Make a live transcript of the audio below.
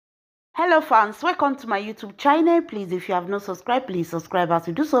Hello fans, welcome to my YouTube channel. Please, if you have not subscribed, please subscribe. As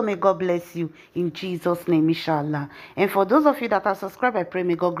you do so, may God bless you in Jesus' name, inshallah. And for those of you that are subscribed, I pray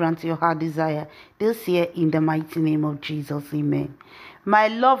may God grant your heart desire this year in the mighty name of Jesus. Amen. My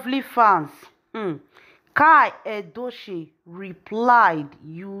lovely fans, Kai Edochie replied,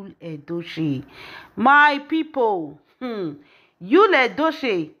 Yul Edochie. My people, Yul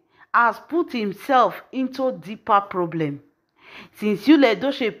Edochie has put himself into deeper problem. Since Yul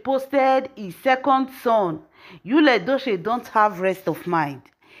Edochie posted his second son, Yul Edochie don't have rest of mind.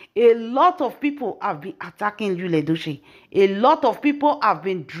 A lot of people have been attacking Yul Edochie. A lot of people have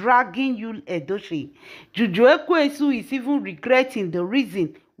been dragging Yul Edochie. Judy is even regretting the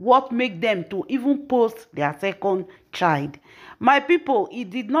reason what make them to even post their second child. My people, it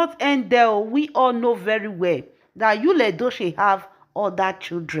did not end there. We all know very well that Yul Edochie have other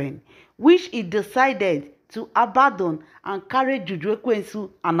children, which he decided to abandon and carry Judy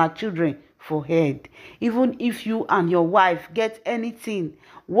and her children for head. Even if you and your wife get anything,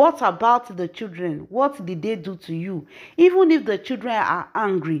 what about the children? What did they do to you? Even if the children are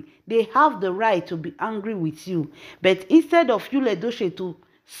angry, they have the right to be angry with you. But instead of Yul Edochie to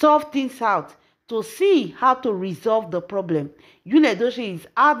solve things out, to see how to resolve the problem, Yul Edochie is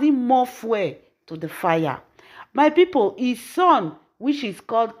adding more fuel to the fire. My people, his son, which is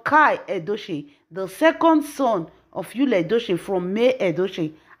called Kai Edochie, the second son of Yul Edochie from May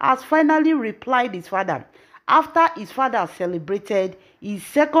Edochie, has finally replied his father after his father celebrated his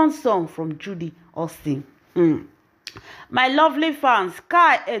second son from Judy Austin. My lovely fans,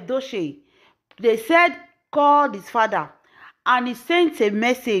 Kai Edochie, they said, called his father and he sent a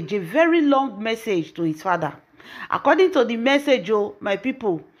message, a very long message to his father. According to the message, oh, my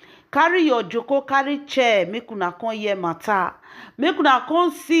people, carry your joko, carry chair, make una come hear matter. Make una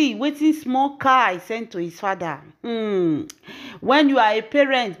come see wetin small Kai sent to his father. When you are a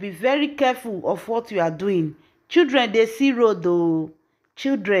parent, be very careful of what you are doing. Children, they see road though.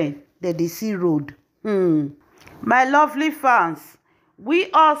 Children, they see road. My lovely fans,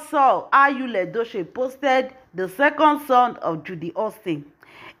 we all saw how Yul Edochie posted the second son of Judy Austin.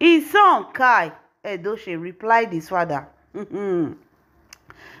 His son, Kai Edochie, replied his father,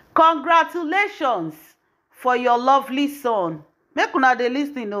 congratulations for your lovely son. Make una dey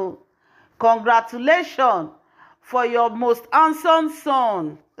lis ten o. Congratulations for your most handsome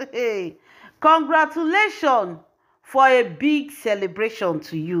son. Congratulations for a big celebration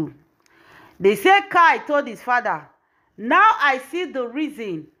to you. They say Kai told his father, now I see the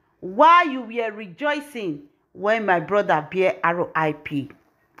reason why you were rejoicing when my brother bear RIP.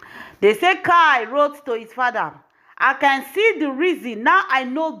 They say Kai wrote to his father, I can see the reason, now I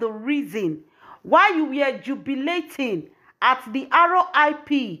know the reason why you were jubilating at the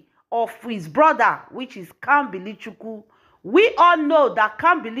RIP of his brother, which is Kambilichukwu. We all know that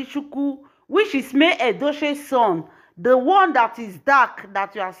Kambilichukwu, which is May Edochie's son, the one that is dark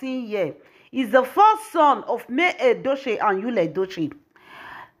that you are seeing here, is the first son of May Edochie and Yul Edochie.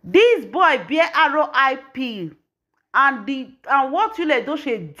 This boy bear RIP, and what Yul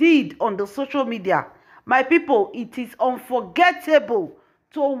Edochie did on the social media, my people, it is unforgettable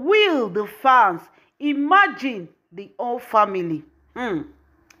to will the fans. Imagine the whole family.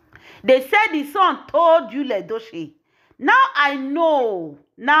 They said the son told Yul Edochie, now I know,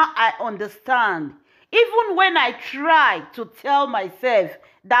 now I understand. Even when I try to tell myself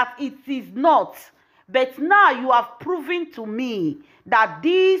that it is not, but now you have proven to me that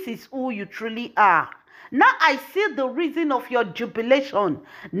this is who you truly are. Now I see the reason of your jubilation.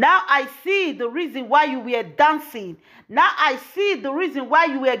 Now I see the reason why you were dancing. Now I see the reason why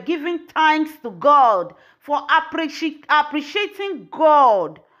you were giving thanks to God for appreciating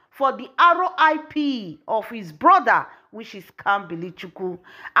God for the RIP of his brother, which is Kambilichukwu.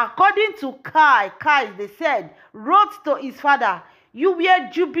 According to Kai, they said, wrote to his father, you were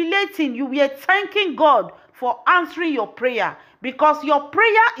jubilating, you were thanking God for answering your prayer, because your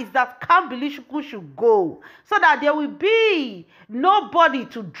prayer is that Kambilichukwu should go, so that there will be nobody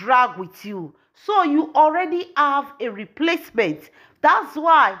to drag with you. So you already have a replacement. That's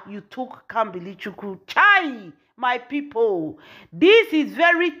why you took Kambilichukwu. Chai, my people, this is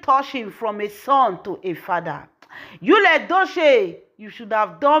very touching from a son to a father. Yul Edochie, you should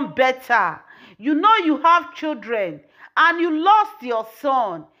have done better. You know you have children and you lost your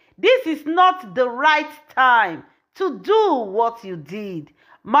son. This is not the right time to do what you did.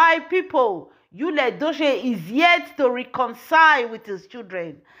 My people, Yul Edochie is yet to reconcile with his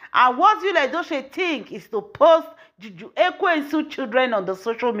children. And what Yul Edochie think is to post Juju Ekwensu children on the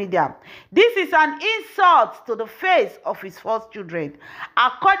social media. This is an insult to the face of his first children.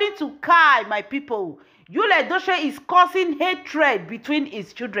 According to Kai, my people, Yule Edochie is causing hatred between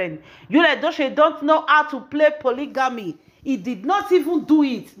his children. Yule Edochie don't know how to play polygamy. He did not even do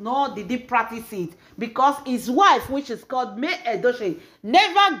it, nor did he practice it, because his wife, which is called May Edochie,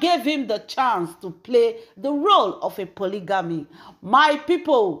 never gave him the chance to play the role of a polygamy. My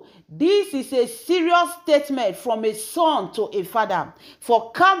people, this is a serious statement from a son to a father.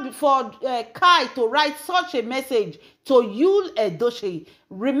 For Kai to write such a message to Yule Edochie,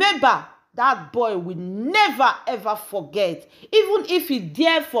 remember, that boy will never ever forget, even if he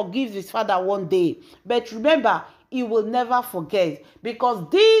dare forgive his father one day. But remember, he will never forget, because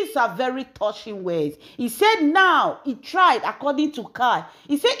these are very touching words. He said now he tried, according to Karl,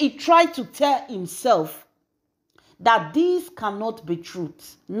 he said he tried to tell himself that this cannot be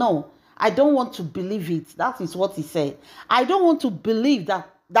truth. No, I don't want to believe it. That is what he said. I don't want to believe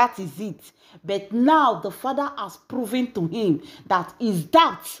that is it. But now the father has proven to him that his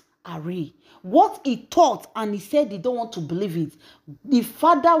doubts are real. What he thought and he said he don't want to believe it, the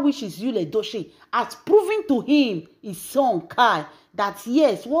father, which is Yule Edochie, has proven to him, his son Karl, that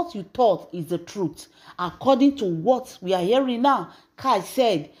yes, what you thought is the truth. According to what we are hearing now, Karl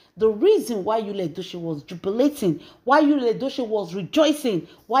said the reason why Yule Edochie was jubilating, why Yule Edochie was rejoicing,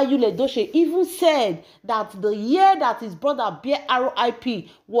 why Yule Edochie even said that the year that his brother bear RIP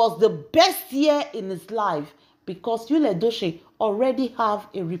was the best year in his life, because Yule Edochie already have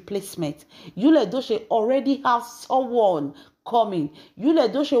a replacement. Yule Edochie already have someone coming. Yule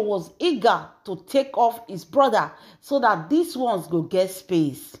Edochie was eager to take off his brother so that these ones go get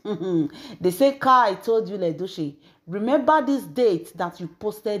space. They say Kai told Yule Edochie, remember this date that you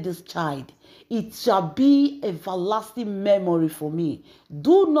posted this child. It shall be everlasting memory for me.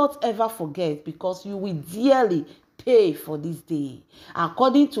 Do not ever forget, because you will dearly pay for this day.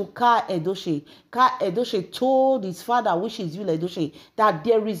 According to Karl Edochie told his father, which is Yule Edochie, that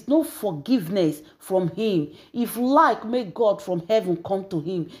there is no forgiveness from him. If like, may God from heaven come to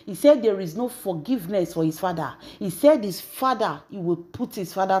him. He said there is no forgiveness for his father. He said his father, he will put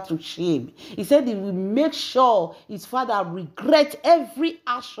his father to shame. He said he will make sure his father regret every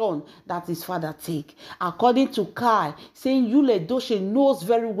action that his father take. According to Karl, saying Yule Edochie knows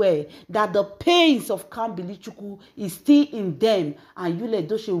very well that the pains of Kambilichukwu is still in them, and Yule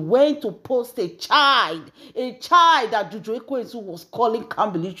Edochie went to post a child that Juju Ekwensu was calling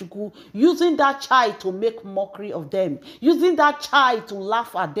Kambilichukwu, using that child to make mockery of them, using that child to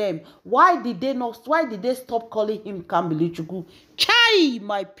laugh at them. Why did they stop calling him Kambilichukwu? Chai,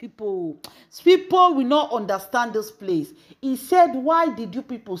 my people will not understand this place. He said, why did you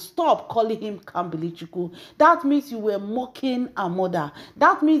people stop calling him Kambilichukwu? That means you were mocking a mother.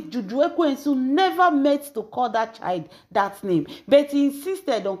 That means Juju Ekwensu never meant to call that child that name, but he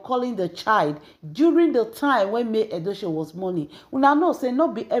insisted on calling the child during the time when May Edochie was mourning. Una know say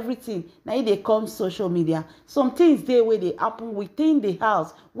not be everything now they come social media. Some things there where they happen within the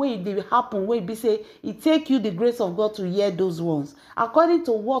house, where they happen, where be say it take you the grace of God to hear those ones. According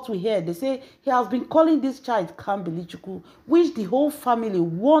to what we heard, they say he has been calling this child Kambilichukwu, which the whole family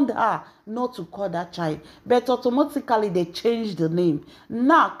warned her not to call that child, but automatically they changed the name.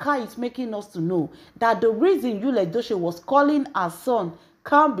 Now Kai is making us to know that the reason Yule Edochie was calling her son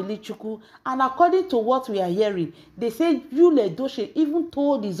Kambilichukwu, and according to what we are hearing, they say Yule Edochie even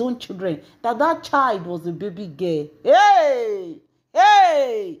told his own children that that child was a baby girl.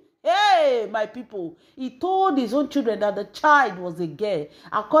 Hey, my people. He told his own children that the child was a girl.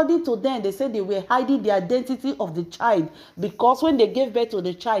 According to them, they said they were hiding the identity of the child, because when they gave birth to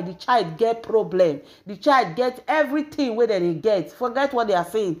the child get problem. The child get everything where they get. Forget what they are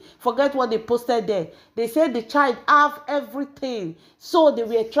saying. Forget what they posted there. They said the child have everything. So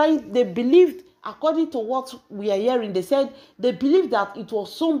they believed, according to what we are hearing, they said they believed that it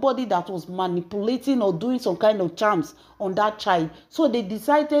was somebody that was manipulating or doing some kind of charms on that child. So they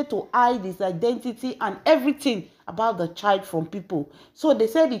decided to hide his identity and everything about the child from people. So they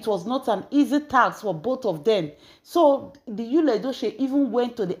said it was not an easy task for both of them. So the Yule Edochie even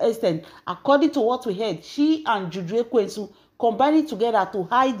went to the extent, according to what we heard, she and Juju Ekwensu combining together to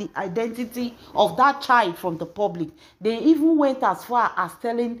hide the identity of that child from the public. They even went as far as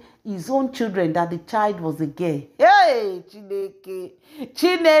telling his own children that the child was a girl. Hey, Chineke.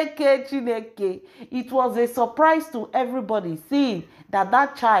 It was a surprise to everybody seeing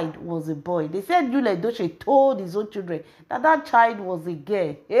that child was a boy. They said Yule Edochie told his own children that child was a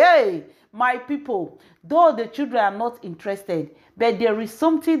girl. Hey, my people, though the children are not interested, but there is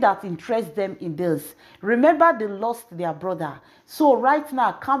something that interests them in this. Remember, they lost their brother. So right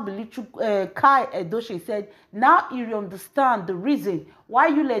now, Karl Edochie said, now he understand the reason why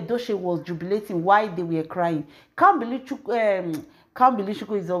Yule Edochie was jubilating, why they were crying.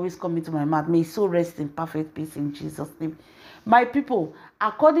 Kambilichuku is always coming to my mouth. May his soul rest in perfect peace in Jesus' name. My people,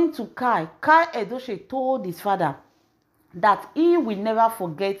 according to Karl Edochie told his father that he will never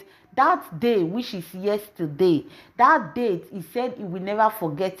forget that day, which is yesterday. That date, he said he will never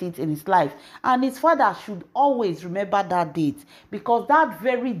forget it in his life. And his father should always remember that date, because that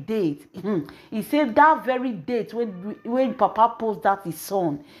very date, he said that very date when Papa posed that his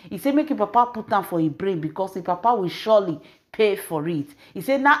son, he said make him Papa put down for his brain, because the Papa will surely pay for it. He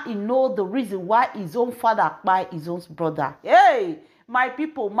said now he know the reason why his own father buy his own brother. Hey! My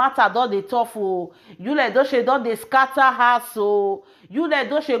people, matter don dey tough o. Yul Edochie don dey scatter house o. Yul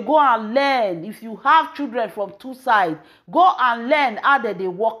Edochie, go and learn. If you have children from two sides, go and learn how dem dey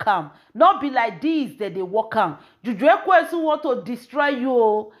work am. Not be like this dem dey work am. Juju Ekwensu want to destroy you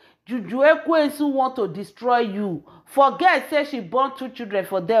o. Juju Ekwensu want to destroy you. Forget say she born two children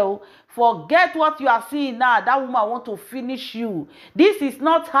for there o. Forget what you are seeing now. That woman want to finish you. This is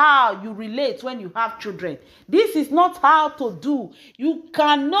not how you relate when you have children. This is not how to do. You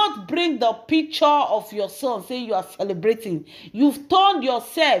cannot bring the picture of your son saying you are celebrating. You've turned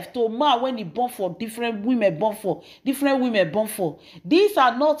yourself to a man when he born for different women born for. Different women born for. These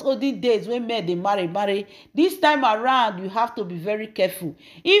are not only days when men they marry. This time around, you have to be very careful.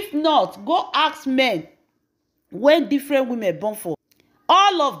 If not, go ask men when different women born for.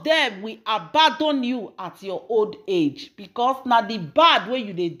 All of them will abandon you at your old age, because now the bad way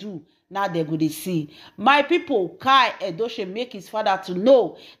you they do, now they're going to see. My people, Karl Edochie make his father to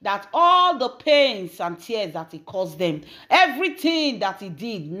know that all the pains and tears that he caused them, everything that he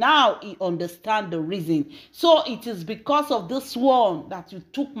did, now he understand the reason. So it is because of this one that you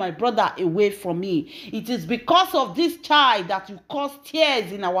took my brother away from me. It is because of this child that you caused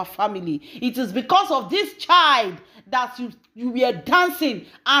tears in our family. It is because of this child that you were dancing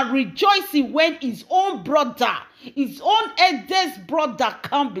and rejoicing when his own brother, his own eldest brother,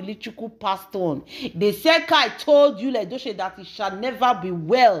 Kambilichuku, passed on. The Sekai told Yul Edochie that it shall never be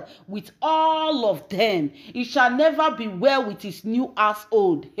well with all of them. It shall never be well with his new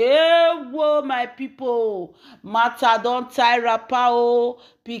household. Hey, whoa, my people. Matter don't tie rapao.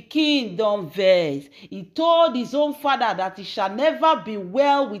 Pikin don vex. He told his own father that it shall never be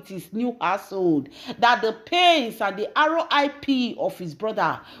well with his new household, that the pains and the RIP of his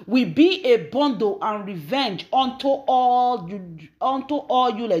brother will be a bundle and revenge unto all Yul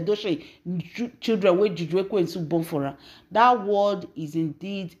Edochie children wey Juju Ekwensu born for her. That word is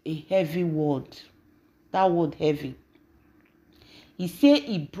indeed a heavy word. That word heavy. He say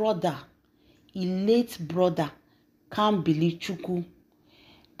he brother, he late brother, Kambilichuku,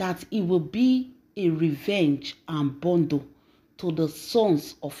 that it will be a revenge and bundle to the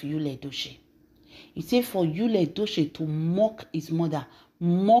sons of Yul Edochie. He said for Yul Edochie to mock his mother,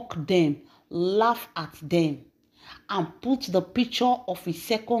 mock them, laugh at them, and put the picture of his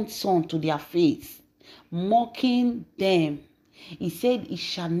second son to their face, mocking them. He said it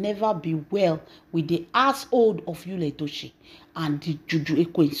shall never be well with the household of Yul Edochie and the Juju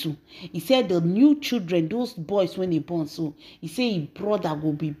Ekwensu. He said the new children, those boys when they born, so he said his brother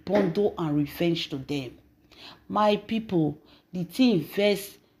will be bundle and revenge to them. My people, the thing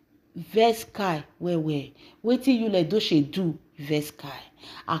verse Karl where wetin Yul Edochie do verse Karl.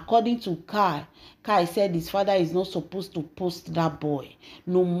 According to Karl said his father is not supposed to post that boy.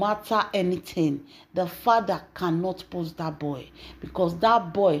 No matter anything, the father cannot post that boy, because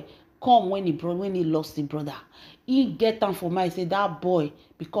that boy come when he lost the brother. He get am for mind, say that boy,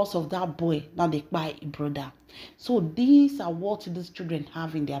 because of that boy, now they buy a brother. So these are what these children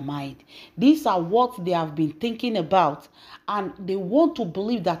have in their mind. These are what they have been thinking about, and they want to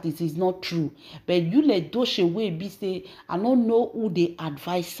believe that it is not true. But Yul Edochie will be say, I don't know who they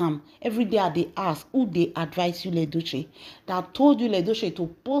advise them. Every day they ask who they advise Yul Edochie. That told Yul Edochie to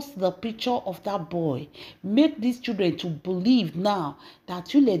post the picture of that boy. Make these children to believe now that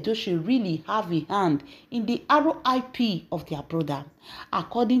Yul Edochie really have a hand in the RIP of their brother.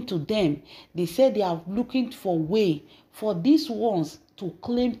 According to them, they said they are looking for way for these ones to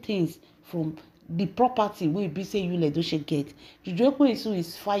claim things from the property wey be say Yul Edochie get. Juju Ekwensu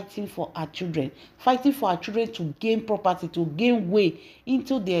is fighting for her children, to gain property, to gain way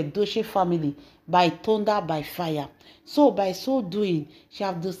into the Edochie family by thunder, by fire. So by so doing, she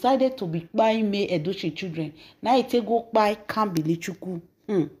have decided to be buying me Edochie children. Now it go buy Kambilichuku.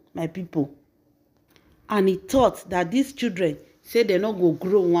 My people. And he thought that these children say they're not going to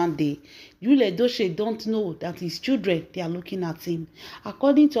grow one day. Yul Edochie don't know that his children, they are looking at him.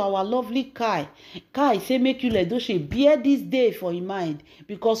 According to our lovely Karl say make Yul Edochie bear this day for his mind,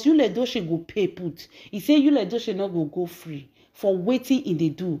 because Yul Edochie go pay put. He say Yul Edochie not go free for waiting in the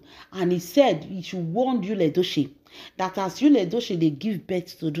do. And he said he should warn Yul Edochie that as Yul Edochie they give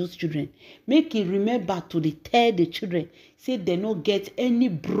birth to those children, make he remember to dey tell the children, say they no get any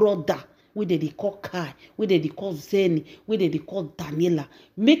brother wey they call Kai, wey they call Zeni, wey they call Daniela.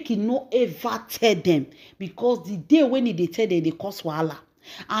 Make he no ever tell them, because the day when he dey tell them, they cause wahala.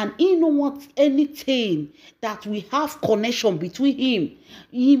 And he no want anything that we have connection between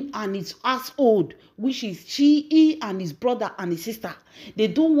him and his household, which is he and his brother and his sister. They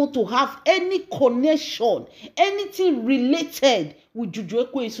don't want to have any connection, anything related with Judy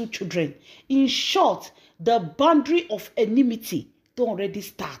Ekwensu children. In short, the boundary of enmity don't already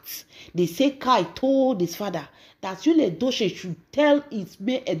start. They say Kai told his father that Yul Edochie should tell his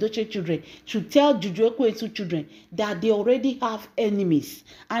main Edochie children, should tell Judy Ekwensu children that they already have enemies.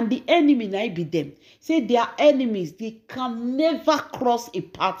 And the enemy now be them. Say they are enemies. They can never cross a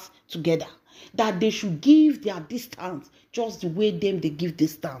path together. That they should give their distance just the way they give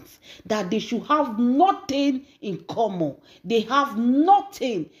distance. That they should have nothing in common. They have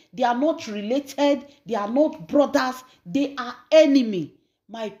nothing. They are not related. They are not brothers. They are enemy.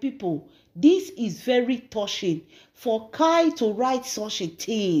 My people, this is very touching. For Kai to write such a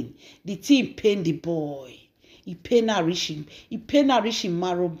thing, the thing pain the boy. He pain her reach him. He pain her reach him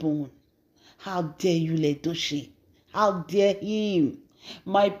marrow bone. How dare Yul Edochie? How dare him?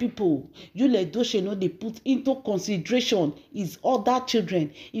 My people, Yul Edochie no dey put into consideration his other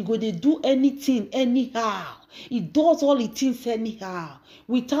children. He go dey do anything anyhow. He does all the things anyhow,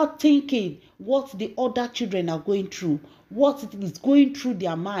 without thinking what the other children are going through, what is going through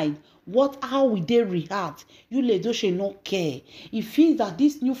their mind, how will they react. Yul Edochie no care. He feels that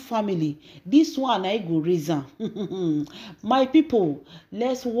this new family, this one I go raise am. My people,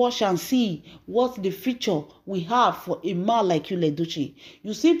 let's watch and see what the future we have for a man like Yul Edochie.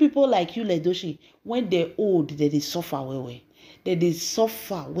 You see people like Yul Edochie, when they're old, they suffer well. They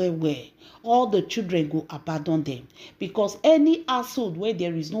suffer well. All the children go abandon them, because any household where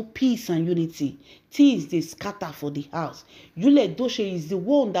there is no peace and unity, things they scatter for the house. Yul Edochie is the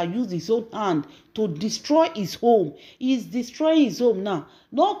one that used his own hand to destroy his home. He is destroying his home now.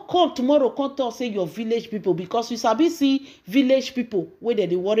 Don't come tomorrow, come tell say your village people, because you sabi see village people where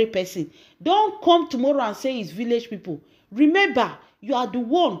they worry person. Don't come tomorrow and say it's village people. Remember, you are the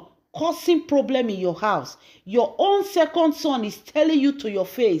one causing problem in your house. Your own second son is telling you to your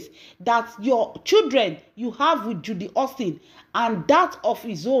face that your children you have with Judy Austin and that of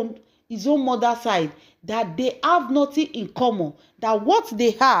his own mother side, that they have nothing in common, that what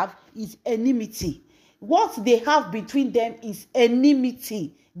they have is enmity. What they have between them is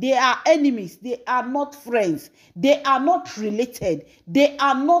enmity. They are enemies. They are not friends. They are not related. They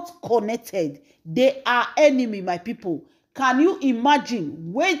are not connected. They are enemy, my people. Can you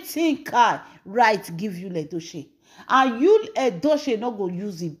imagine wetin Karl right give Yul Edochie? And Yul Edochie no go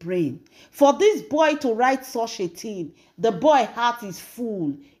use his brain. For this boy to write such a thing, the boy heart is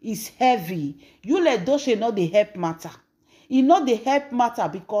full, is heavy. Yul Edochie no dey help matter. He no dey help matter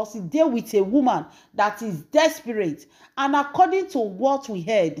because he deal with a woman that is desperate. And according to what we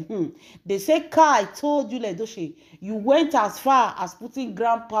heard, they say Kai told Yul Edochie, you went as far as putting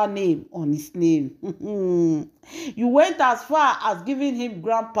grandpa name on his name. You went as far as giving him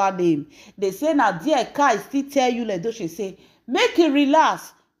grandpa name. They say now dear Kai still tell Yul Edochie, say, make him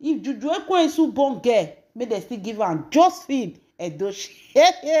relax. If Judy Ekwensu born girl, make they still give am Josephine Edochie.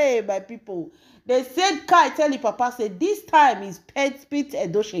 Hey, my people. They said Kai tell his papa, say, this time is Pete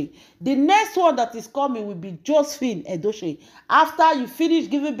Edochie. The next one that is coming will be Josephine Edochie. After you finish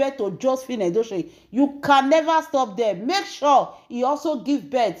giving birth to Josephine Edochie, you can never stop there. Make sure he also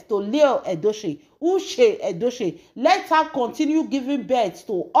give birth to Leo Edochie, Uche Edochie. Let her continue giving birth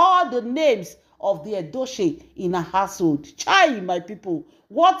to all the names of the Edochie in her household. Chai, my people,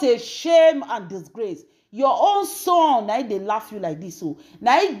 what a shame and disgrace. Your own son, now they laugh you like this. So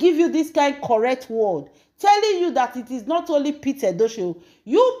now he give you this kind of correct word, telling you that it is not only Pete Edochie.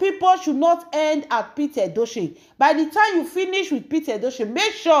 You people should not end at Pete Edochie. By the time you finish with Pete Edochie,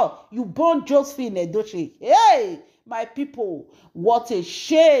 make sure you born Josephine Edochie. Hey, my people, what a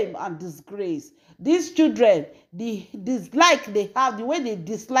shame and disgrace. These children, the dislike they have, the way they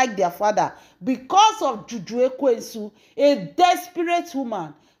dislike their father, because of Judy Ekwensu, a desperate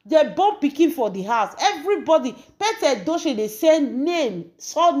woman. They born pikin for the house. Everybody, Pete Edochie, they send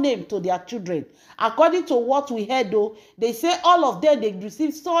surname to their children. According to what we heard, though, they say all of them they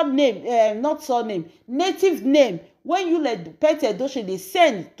receive surname, not surname, native name. When you let Pete Edochie, they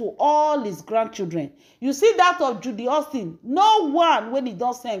send to all his grandchildren. You see that of Judy Austin, no one when he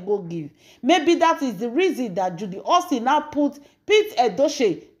don't send go give. Maybe that is the reason that Judy Austin now put Pete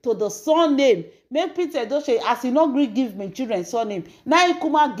Edochie to the son name. Make Peter Edochie, as he not gree give me children son name, now he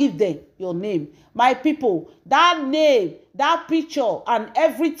come give them your name. My people, that name, that picture, and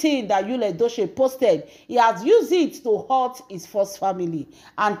everything that Yul Edochie posted, he has used it to hurt his first family.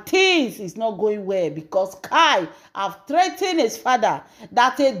 And things is not going well because Kai have threatened his father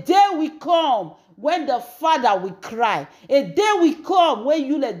that a day will come when the father will cry. A day will come when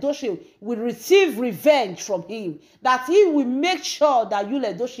Yul Edochie will receive revenge from him. That he will make sure that Yul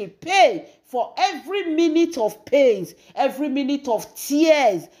Edochie pay for every minute of pains, every minute of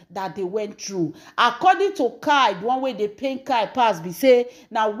tears that they went through. According to Kai, the one way they pain Kai pass be say,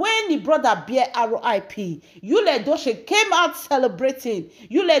 now when the brother bear RIP, Yul Edochie came out celebrating.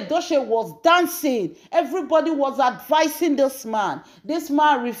 Yul Edochie was dancing. Everybody was advising this man. This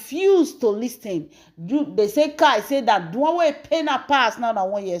man refused to listen. They say Kai say that the one way pain pass now that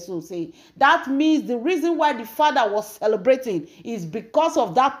 1 year so say. That means the reason why the father was celebrating is because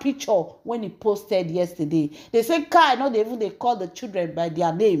of that picture when he posted yesterday. They say Kai, no, they call the children by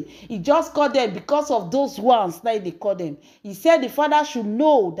their name. He just called them because of those ones. Now they call them. He said the father should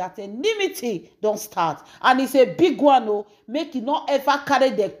know that enmity don't start. And it's a big one, oh, make it not ever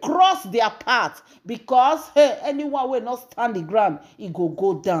carry the cross their path. Because hey, anyone will not stand the ground, it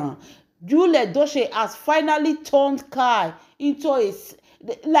go down. Yul Edochie has finally turned Kai into a,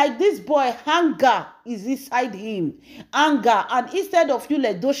 like this boy, anger is inside him. Anger. And instead of Yul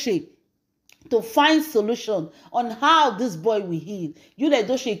Edochie to find solution on how this boy will heal, Yul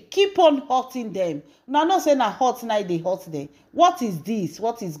Edochie keep on hurting them. Now, I'm not saying that hurt now they hurt them. What is this?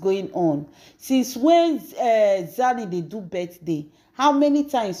 What is going on? Since when Zani they do birthday, how many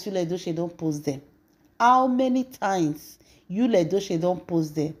times Yul Edochie don't post them? How many times Yul Edochie don't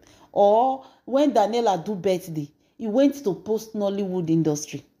post them? Or when Daniela do birthday, he went to post Nollywood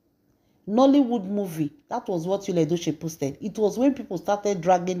industry. Nollywood movie. That was what Yul Edochie posted. It was when people started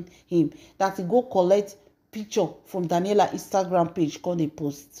dragging him that he go collect picture from Daniela Instagram page called a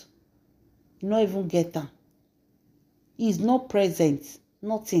post. You not even get that. He's not present.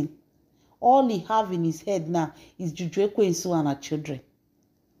 Nothing. All he have in his head now is Judy and her children.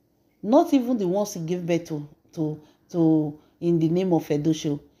 Not even the ones he gave birth to in the name of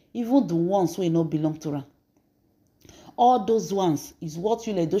Edochie. Even the ones who not belong to her. All those ones is what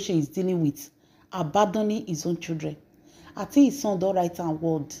Yul Edochie is dealing with. Abandoning his own children. I think his son don't write a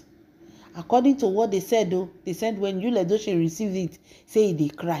word. According to what they said though, they said when Yul Edochie received it, say he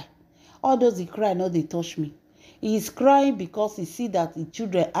cry. All those he cry, no they touch me. He is crying because he see that his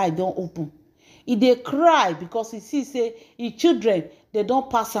children eye don't open. He dey cry because he see say his children they don't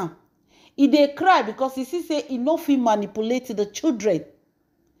pass him. He dey cry because he see say he no fit manipulate the children.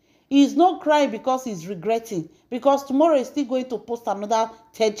 He is not crying because he's regretting. Because tomorrow he's still going to post another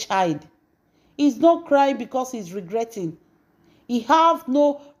third child. He's not crying because he's regretting. He have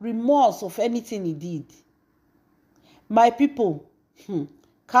no remorse of anything he did. My people,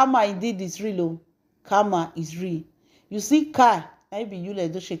 karma indeed is real. Oh. Karma is real. You see Kai, maybe Yul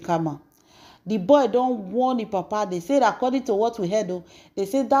Edochie karma. The boy don't warn the papa. They said according to what we heard, oh, they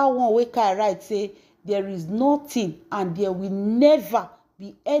said that one way Kai right say there is nothing and there will never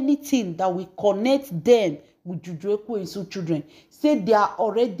be anything that will connect them with Judy and his children. Say they are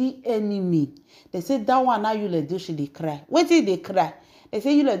already enemy. They say that one now Yul Edochie they cry. Wait till they cry. They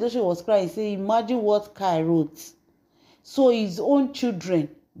say Yul Edochie was crying. Say imagine what Kai wrote. So his own children,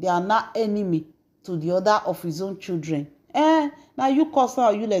 they are not enemy to the other of his own children. Now you cause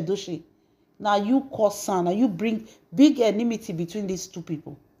out Yul Edochie. Now you cause now you bring big enmity between these two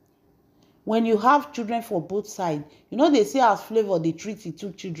people. When you have children for both sides, you know they say as Flavor they treat the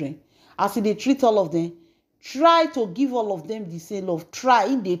two children. As they treat all of them, try to give all of them the same love. Try,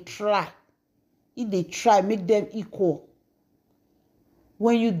 if they try, make them equal.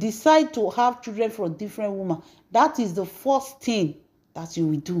 When you decide to have children from different women, that is the first thing that you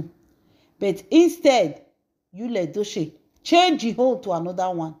will do. But instead, Yul Edochie change the home to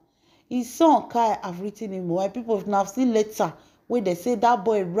another one. His son Kai have written him. Why people have now seen letter where they say that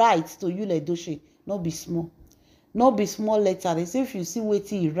boy writes to Yul Edochie, not be small. Not be small letter. They say if you see what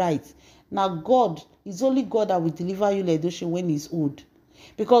he writes, now God, it's only God that will deliver Yul Edochie when he's old.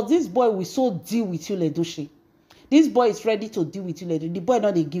 Because this boy will so deal with Yul Edochie. This boy is ready to deal with Yul Edochie. The boy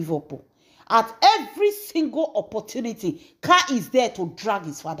not they give up. At every single opportunity, Kai is there to drag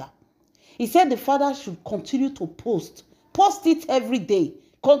his father. He said the father should continue to post. Post it every day.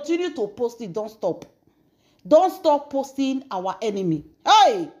 Continue to post it. Don't stop. Don't stop posting our enemy.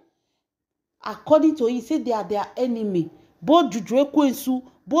 Hey! According to him, he said they are their enemy. Both Judy,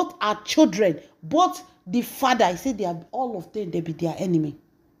 both our children, both the father. He said they are all of them, they be their enemy.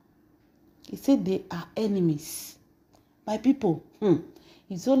 He said they are enemies. My people,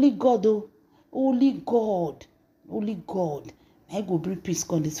 It's only God, oh. Only God. Only God. I go bring peace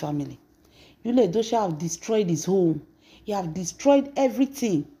on this family. Yule Edochie have destroyed his home. He have destroyed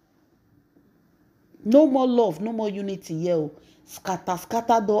everything. No more love, no more unity here. Scatter,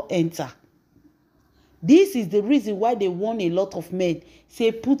 scatter, don't enter. This is the reason why they warn a lot of men.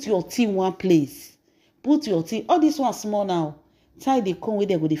 Say, put your team one place. Put your team. All this one small now. Time they come where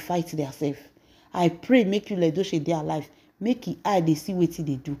they go to fight themselves. I pray make you Yule Edochie dey alive. Make it eye they see what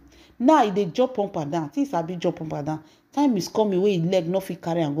they do. Now they jump up and down. Things are be jump up and down. Time is coming where his leg no fit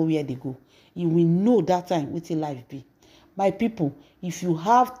carry and go where they go. You will know that time what life be. My people, if you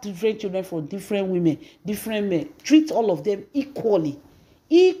have different children from different women, different men, treat all of them equally.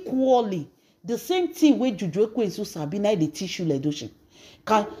 Equally. The same thing wey Judy Ekwensu sabi na dey teach you Yule Edochie.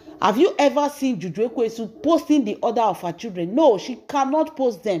 Have you ever seen Judy Ekwensu posting the order of her children? No, she cannot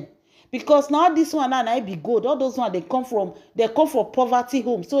post them. Because now this one and I be good. All those ones they come from poverty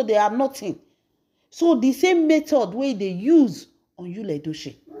home, so they are nothing. So the same method wey they use on Yule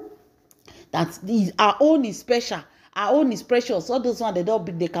Edochie. That is our own is special. Our own is precious. All those ones they don't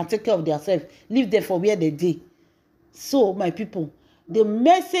big, they can take care of themselves. Leave them for where they dey. So my people, the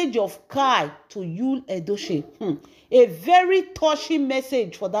message of Karl to Yule Edochie, a very touching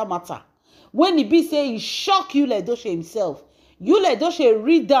message for that matter. When he be say he shock Yule Edochie himself. Yule Edochie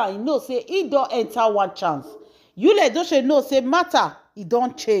read down, he know say he don't enter one chance. Yule Edochie know say matter, he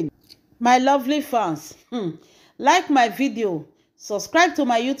don't change. My lovely fans, like my video, subscribe to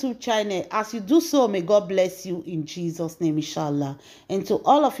my YouTube channel. As you do so, may God bless you in Jesus' name, inshallah. And to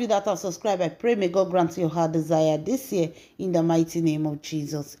all of you that have subscribed, I pray may God grant your heart desire this year in the mighty name of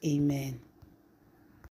Jesus. Amen.